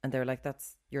 and they were like,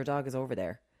 "That's your dog is over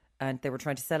there," and they were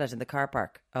trying to sell it in the car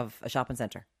park of a shopping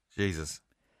centre. Jesus.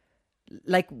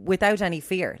 Like, without any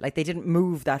fear. Like, they didn't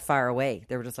move that far away.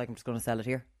 They were just like, I'm just going to sell it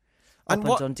here. And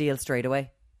done deal straight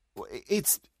away.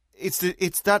 It's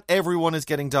that everyone is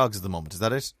getting dogs at the moment. Is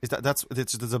that it?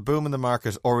 There's a boom in the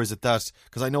market, or is it that?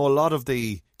 Because I know a lot of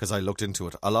because I looked into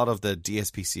it, a lot of the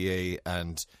DSPCA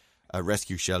and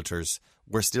rescue shelters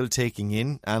were still taking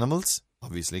in animals,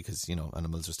 obviously, because,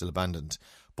 animals are still abandoned.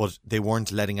 But they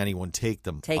weren't letting anyone take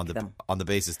them on the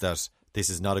basis that this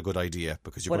is not a good idea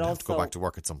because you're going to have to go back to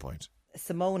work at some point.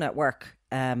 Simone at work,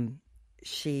 her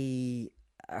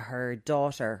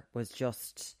daughter was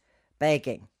just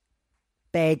begging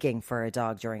for a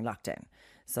dog during lockdown.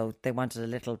 So they wanted a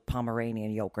little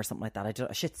Pomeranian yoke or something like that.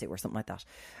 A Shih Tzu or something like that.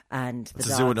 And the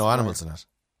zoo with no animals in it.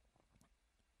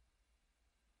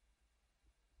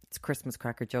 It's Christmas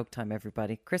cracker joke time,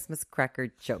 everybody. Christmas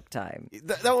cracker joke time.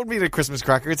 That would mean a Christmas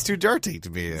cracker. It's too dirty to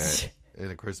be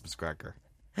in a Christmas cracker.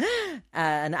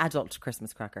 An adult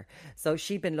Christmas cracker. So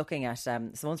she'd been looking at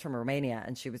someone's from Romania,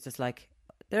 and she was just like,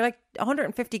 they're like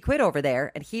 150 quid over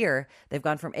there, and here they've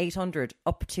gone from 800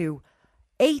 up to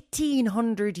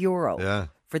 1,800 euro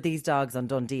for these dogs on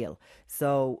Dundeal.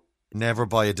 So never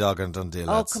buy a dog on Dundeal.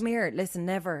 Oh, come here, listen,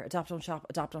 never. Adopt on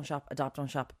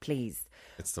shop, please.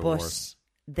 It's the worst.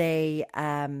 They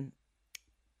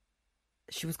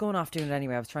she was going off doing it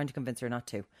anyway. I was trying to convince her not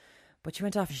to, but she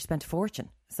went off and she spent a fortune.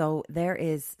 So there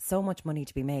is so much money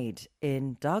to be made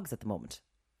in dogs at the moment.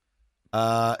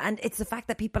 And it's the fact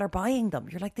that people are buying them.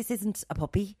 You're like, this isn't a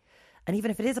puppy. And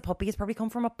even if it is a puppy, it's probably come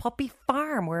from a puppy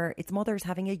farm where its mother's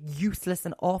having a useless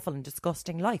and awful and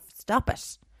disgusting life. Stop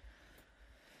it.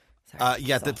 Sorry,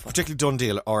 particularly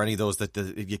Dundeal or any of those that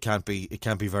it can't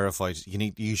be verified.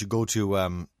 You should go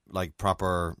to like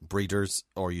proper breeders,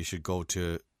 or you should go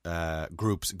to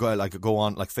groups. Go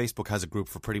on, like Facebook has a group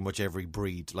for pretty much every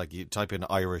breed. Like you type in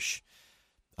Irish,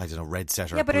 I don't know, red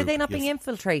setter. Yeah, but group. Are they not being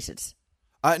infiltrated?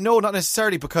 No, not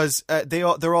necessarily, because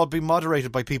they're all being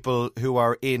moderated by people who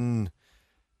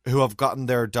have gotten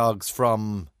their dogs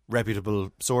from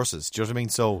reputable sources. Do you know what I mean?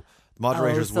 So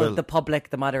moderators will. The public,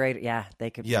 the moderator,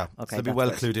 they could. Yeah, okay, so they'll be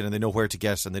well clued in, and they know where to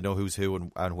get, and they know who's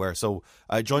who and where. So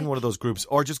join one of those groups,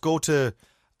 or just go to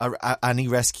any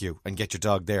rescue and get your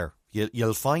dog there.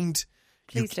 You'll find.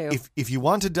 Please do. If you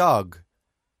want a dog,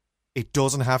 it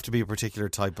doesn't have to be a particular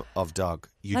type of dog.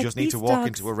 You just need to walk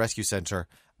into a rescue centre,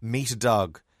 meet a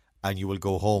dog, and you will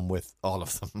go home with all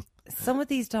of them. Some of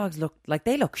these dogs look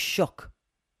shook.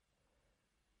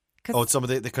 Some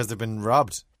of because they've been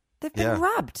robbed. They've been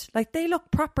robbed. Like, they look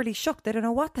properly shook. They don't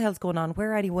know what the hell's going on,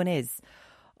 where anyone is.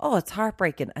 Oh, it's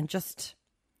heartbreaking. And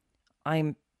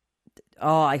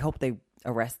I hope they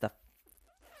arrest the fuckers.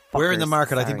 We're in the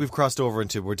market. Sorry. I think we've crossed over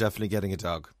into we're definitely getting a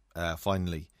dog,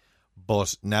 finally.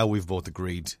 But now we've both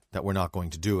agreed that we're not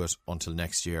going to do it until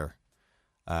next year,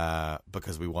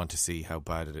 because we want to see how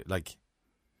bad it is. Like,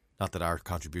 not that our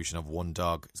contribution of one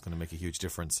dog is going to make a huge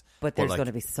difference. But there's going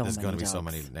to be so many. There's going to be so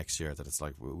many next year that it's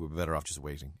like we're better off just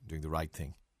waiting, doing the right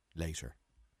thing later.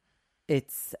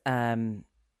 It's 100%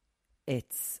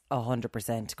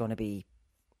 going to be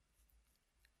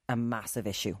a massive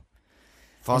issue.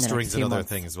 Fostering's another months.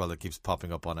 thing as well that keeps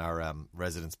popping up on our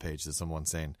residence page. There's someone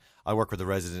saying, I work with a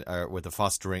resident, with a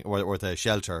fostering, or with a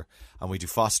shelter, and we do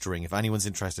fostering. If anyone's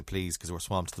interested, please, because we're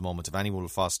swamped at the moment. If anyone will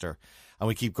foster. And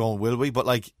we keep going, will we? But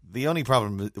like, the only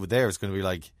problem with there is going to be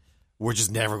like, we're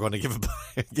just never going to give it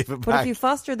back. But if you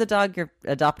foster the dog, you're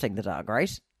adopting the dog,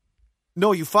 right?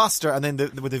 No, you foster, and then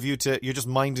with a view to, you're just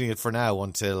minding it for now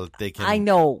until they can. I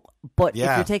know, but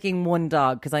Yeah. if you're taking one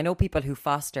dog, because I know people who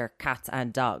foster cats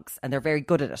and dogs, and they're very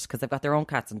good at it because they've got their own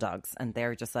cats and dogs, and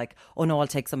they're just like, oh no, I'll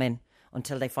take some in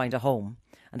until they find a home,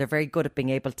 and they're very good at being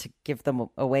able to give them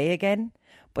away again.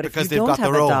 But Because if they've you don't got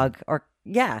have their a own. dog, or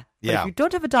but Yeah. if you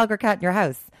don't have a dog or cat in your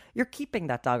house, you're keeping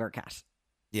that dog or cat.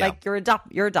 Yeah. Like you're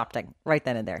adopting right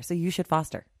then and there. So you should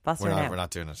foster we're now. not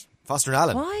doing it. Foster and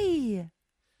Alan. Why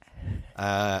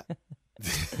Uh,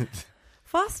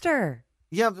 foster?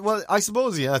 yeah, well, I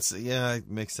suppose, it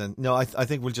makes sense. No, I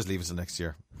think we'll just leave it till next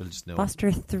year. We'll just know.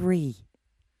 Foster 3.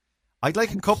 I'd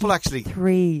like a couple, actually.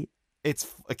 3. It's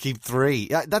keep 3.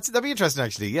 Yeah, that'd be interesting,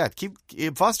 actually. Yeah, keep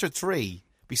foster 3,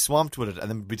 be swamped with it, and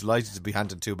then be delighted to be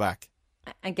handed 2 back.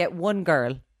 And get one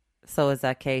girl, so as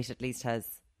that Kate at least has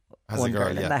As one a girl,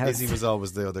 in the yeah. house. Izzy was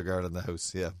always the other girl in the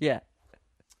house, yeah. Yeah.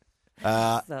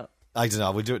 So I don't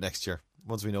know, we'll do it next year.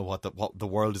 Once we know what the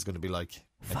world is going to be like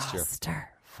next year.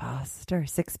 Foster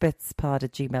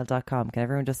 6bitspod@gmail.com. Can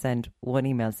everyone just send one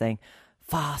email saying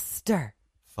Foster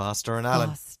Foster and Alan.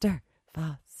 Foster.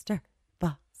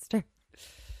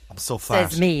 I'm so fat.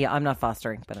 Says me, I'm not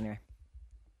fostering, but anyway.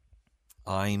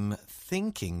 I'm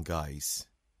thinking, guys.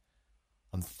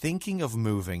 I'm thinking of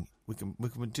moving. We can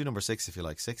do number 6 if you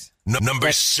like. 6.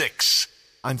 Number 6.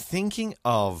 I'm thinking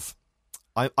of.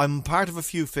 I'm part of a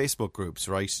few Facebook groups,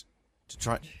 right? To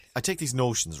try. I take these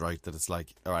notions, right, that it's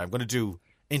like, all right, I'm going to do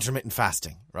intermittent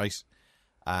fasting, right?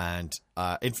 And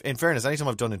in fairness, anytime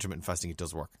I've done intermittent fasting, it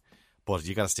does work, but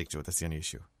you got to stick to it. That's the only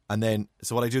issue. And then,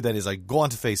 so what I do then is I go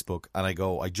onto Facebook and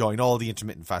I join all the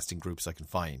intermittent fasting groups I can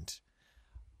find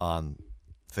on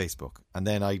Facebook, and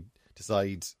then I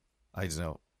decide, I don't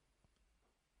know,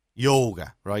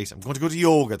 yoga, right? I'm going to go to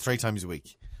yoga 3 times a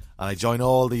week, and I join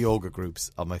all the yoga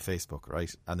groups on my Facebook,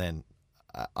 right? And then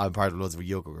I'm part of loads of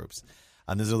yoga groups.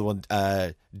 And there's another one,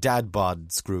 Dad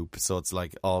Bods group. So it's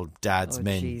like all dads,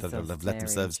 men Jesus, that have let Mary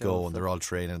themselves and go, Joseph. and they're all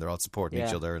training, they're all supporting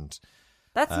each Yeah. other. And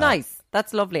That's nice.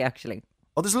 That's lovely, actually.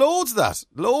 oh, there's loads of that,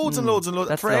 loads and loads and loads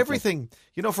that's for lovely. everything.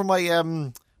 You know, for my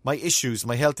my issues,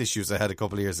 my health issues I had a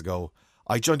couple of years ago.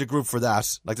 I joined a group for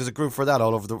that. Like there's a group for that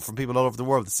from people all over the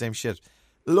world. The same shit.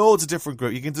 Loads of different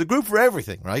groups. There's a group for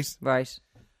everything, right? Right.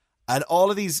 And all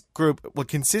of these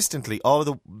consistently, all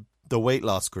of the weight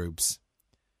loss groups,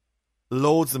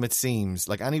 loads of them, it seems,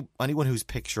 like anyone whose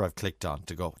picture I've clicked on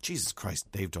to go, Jesus Christ,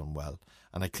 they've done well.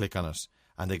 And I click on it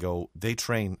and they go, they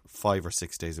train 5 or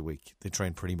 6 days a week. They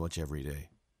train pretty much every day.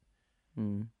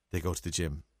 They go to the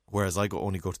gym. Whereas I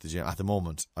only go to the gym, at the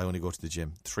moment, I only go to the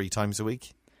gym 3 times a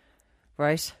week.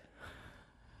 Right.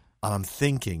 And I'm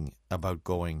thinking about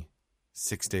going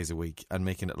 6 days a week and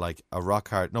making it like a rock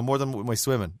hard. No more than with my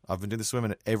swimming. I've been doing the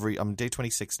swimming I'm day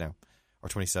 26 now, or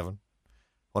 27,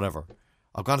 whatever.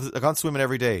 I've gone swimming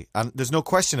every day, and there's no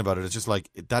question about it. It's just like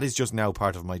that is just now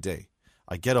part of my day.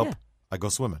 I get up, I go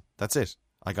swimming. That's it.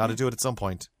 I got to do it at some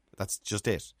point. That's just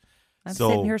it. I'm So-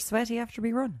 sitting here sweaty after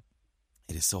we run.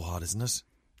 It is so hot, isn't it?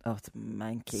 Oh, it's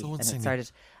manky. So and insane.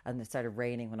 it started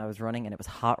raining when I was running, and it was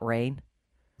hot rain.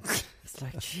 It's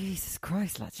like, Jesus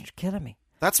Christ, lads, you're killing me.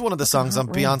 That's one of the songs on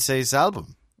hot rain. Beyonce's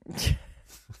album.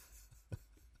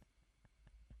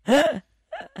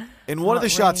 In one of the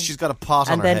Hot shots, rain. she's got a pot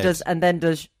on And her then head. and then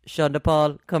does Sean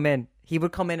Paul come in? He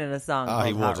would come in a song. Oh, called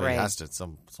he would. Hot He Rain. has to at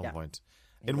some point.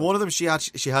 In one of them, she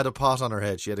had a pot on her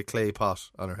head. She had a clay pot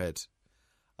on her head,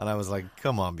 and I was like,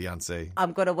 "Come on, Beyonce."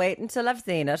 I'm going to wait until I've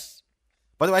seen it.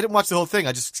 By the way, I didn't watch the whole thing.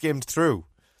 I just skimmed through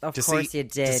Of to course see you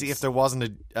did. to see if there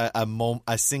wasn't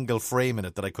a single frame in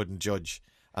it that I couldn't judge,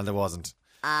 and there wasn't.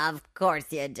 Of course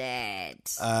you did.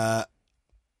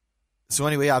 So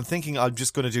anyway, I'm thinking I'm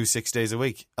just going to do 6 days a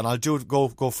week, and I'll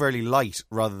go fairly light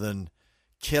rather than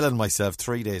killing myself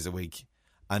 3 days a week,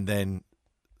 and then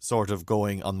sort of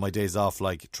going on my days off,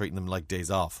 like treating them like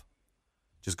days off.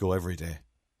 Just go every day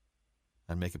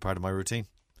and make it part of my routine.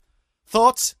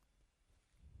 Thoughts?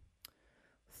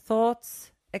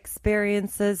 Thoughts,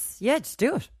 experiences. Yeah, just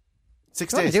do it.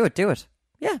 6 If you want days. to do it, do it.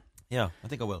 Yeah. Yeah, I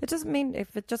think I will. It doesn't mean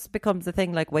if it just becomes a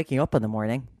thing like waking up in the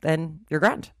morning, then you're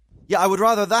grand. Yeah, I would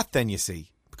rather that than, you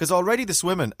see. Because already the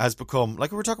swimming has become,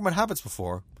 like we were talking about habits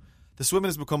before, the swimming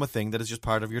has become a thing that is just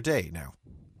part of your day now.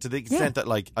 To the extent that,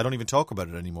 like, I don't even talk about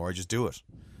it anymore, I just do it.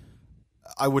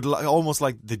 I would almost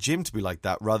like the gym to be like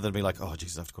that, rather than be like, oh,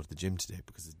 Jesus, I have to go to the gym today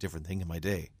because it's a different thing in my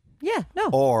day. Yeah, no.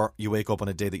 Or you wake up on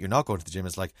a day that you're not going to the gym.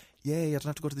 It's like, yay, I don't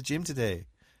have to go to the gym today.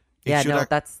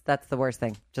 That's the worst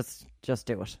thing. Just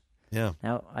do it. Yeah.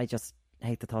 Now, I just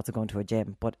hate the thoughts of going to a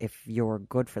gym, but if you're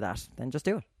good for that, then just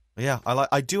do it. Yeah,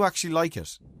 I do actually like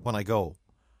it when I go,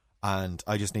 and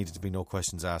I just need it to be no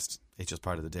questions asked. It's just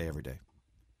part of the day every day.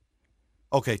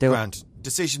 Okay, Grant,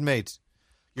 decision made.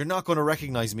 You're not going to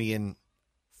recognise me in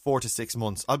 4 to 6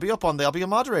 months. I'll be a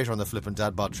moderator on the Flippin'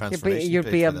 Dad Bod transformation. You'll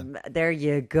be there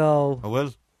you go. I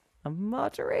will. A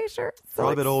moderator. They're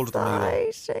all a bit older than me,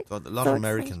 exciting. though. A lot of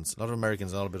Americans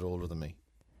are all a bit older than me.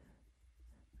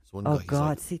 Oh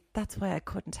God! See, that's why I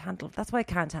couldn't handle. That's why I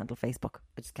can't handle Facebook.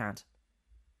 I just can't.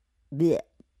 Blech.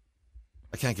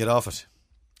 I can't get off it.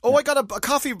 Oh, I got a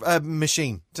coffee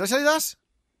machine. Did I tell you that?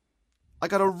 I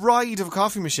got a ride of a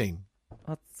coffee machine.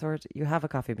 What sort? You have a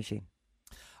coffee machine?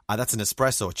 That's an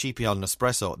espresso, a cheapy old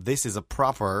Nespresso. This is a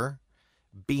proper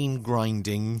bean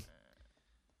grinding.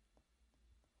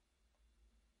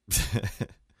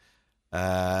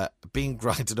 I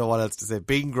don't know what else to say.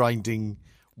 Bean grinding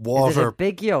water. Is it a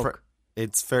big yoke?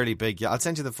 It's fairly big. Yeah, I'll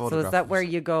send you the photograph. So is that where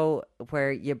you go,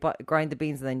 where you grind the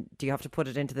beans, and then do you have to put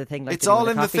it into the thing? Like it's all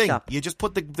in the thing. Shop? You just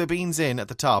put the beans in at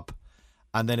the top,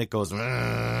 and then it goes,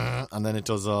 and then it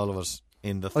does all of it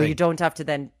in the thing. Oh, you don't have to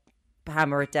then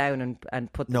hammer it down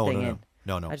and put the thing in.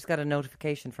 No. I just got a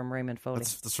notification from Raymond Foley.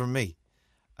 That's from me.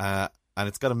 And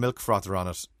it's got a milk frother on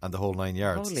it and the whole 9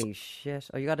 yards. Holy shit.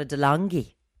 Oh, you got a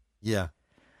DeLonghi. Yeah.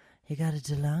 You got a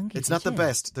DeLonghi. It's not the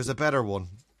best. There's a better one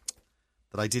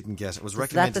that I didn't get. It was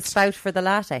recommended. Is that the spout for the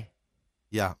latte?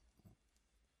 Yeah.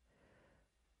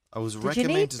 Did you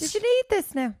need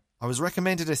this now? I was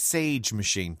recommended a Sage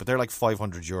machine, but they're like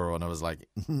 €500 and I was like,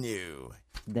 no.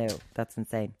 No, that's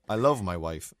insane. I love my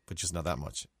wife, but just not that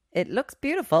much. It looks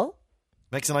beautiful.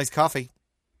 Makes a nice coffee.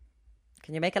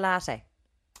 Can you make a latte?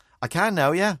 I can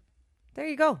now, yeah. There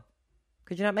you go.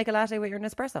 Could you not make a latte with your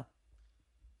Nespresso?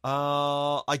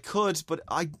 I could, but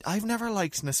I've never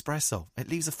liked Nespresso. It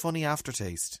leaves a funny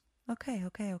aftertaste. Okay.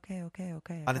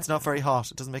 And it's not very hot.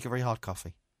 It doesn't make a very hot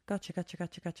coffee. Gotcha.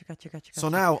 So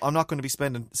now I'm not going to be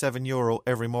spending €7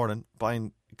 every morning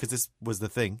buying, because this was the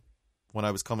thing when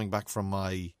I was coming back from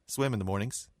my swim in the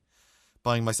mornings,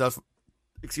 buying myself,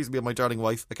 and my darling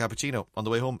wife, a cappuccino on the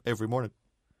way home every morning.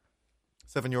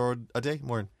 €7 a day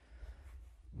morning.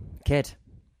 Kid.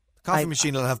 The coffee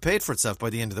machine will have paid for itself by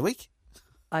the end of the week.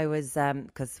 I was,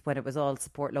 because when it was all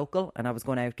support local and I was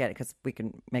going out get it, because we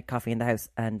can make coffee in the house,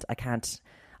 and I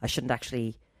shouldn't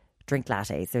actually drink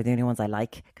lattes. They're the only ones I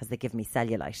like because they give me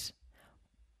cellulite.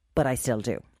 But I still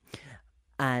do.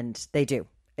 And they do.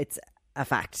 It's a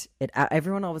fact.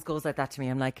 Everyone always goes like that to me.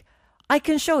 I'm like, I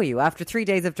can show you after 3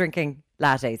 days of drinking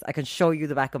lattes, I can show you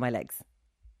the back of my legs.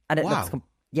 And it looks,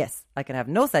 yes, I can have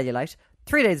no cellulite,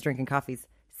 3 days of drinking coffees,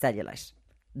 cellulite.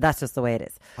 That's just the way it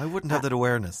is. I wouldn't have that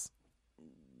awareness.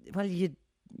 Well, you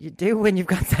do when you've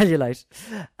got cellulite.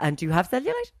 And do you have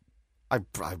cellulite? I've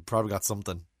probably got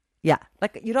something. Yeah.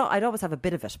 Like, I'd always have a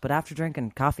bit of it, but after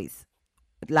drinking coffees,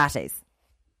 lattes.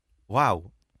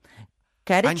 Wow.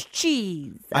 Cottage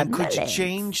cheese. And could you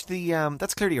change the...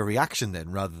 that's clearly a reaction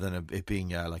then, rather than it being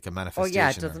like a manifestation. Oh, yeah,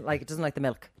 it doesn't like the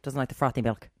milk. It doesn't like the frothy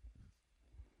milk.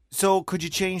 So could you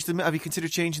change the... Have you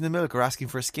considered changing the milk or asking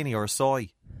for a skinny or a soy?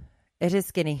 It is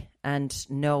skinny, and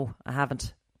no, I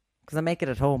haven't. Because I make it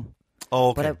at home. Oh,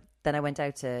 okay. But then I went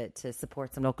out to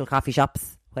support some local coffee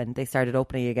shops when they started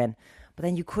opening again. But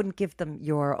then you couldn't give them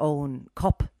your own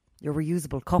cup, your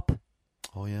reusable cup.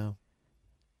 Oh, yeah.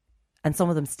 And some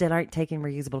of them still aren't taking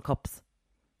reusable cups.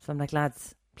 So I'm like,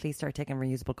 lads, please start taking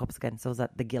reusable cups again so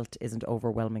that the guilt isn't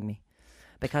overwhelming me.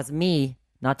 Because me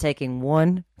not taking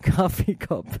one coffee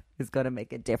cup is going to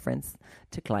make a difference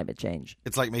to climate change.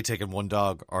 It's like me taking one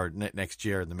dog or next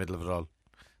year in the middle of it all.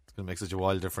 It's going to make such a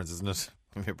wild difference, isn't it?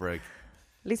 Give me a break.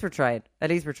 At least we're trying.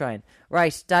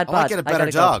 Right, Dad Bod. I might get a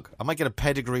better dog. I might get a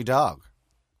pedigree dog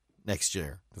next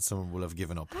year that someone will have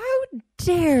given up. How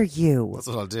dare you? That's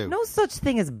what I'll do. No such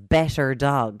thing as better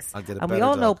dogs. I'll get a and better we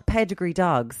all dog. know pedigree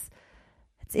dogs.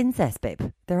 It's incest, babe.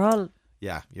 They're all...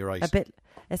 Yeah, you're right. A bit...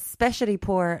 Especially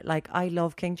poor... Like, I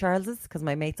love King Charleses because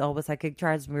my mates always had King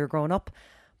Charles when we were growing up.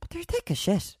 But they're thick as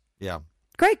shit. Yeah.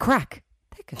 Great crack.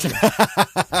 Thick as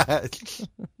shit.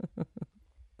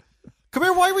 Come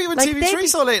here, why were you on TV3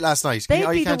 so late last night?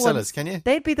 You can't tell us, can you?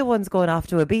 They'd be the ones going off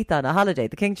to Ibiza on a holiday.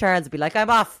 The King Charles would be like, I'm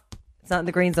off. It's not in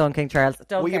the green zone, King Charles.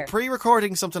 Don't were care. you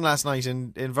pre-recording something last night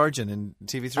in Virgin in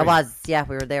TV3? I was, yeah.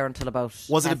 We were there until about...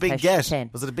 Was it a big get?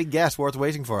 10. Was it a big get worth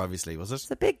waiting for, obviously, was it? It's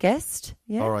a big guest,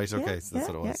 yeah. All right, okay, yeah, so that's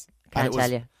what it was. Yeah. Can't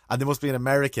tell you. And they must be in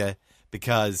America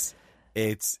because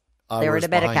it's hours They were in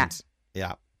America. behind.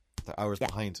 Yeah, they're hours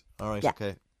behind. All right,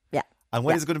 okay. Yeah. And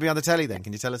when is it going to be on the telly then?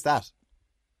 Can you tell us that?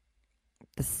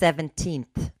 The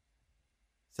 17th.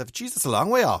 So, geez, that's a long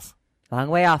way off. Long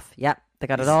way off. Yeah, they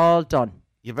got it all done.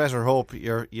 You better hope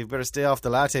you better stay off the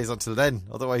lattes until then.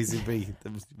 Otherwise, you'll be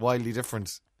wildly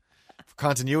different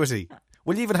continuity.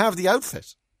 Will you even have the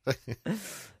outfit?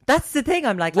 That's the thing.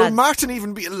 I'm like, will lads, Martin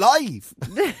even be alive?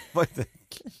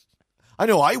 I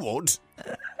know I won't.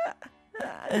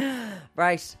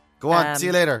 Right. Go on. See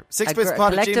you later.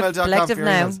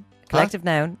 6bitspod@gmail.com.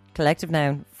 Collective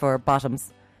noun for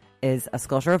bottoms is a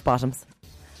scutter of bottoms.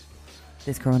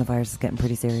 This coronavirus is getting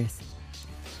pretty serious.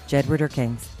 Jedward or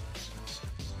Kings?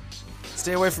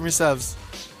 Stay away from yourselves.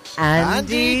 And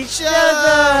each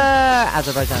other.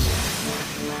 Azerbaijan.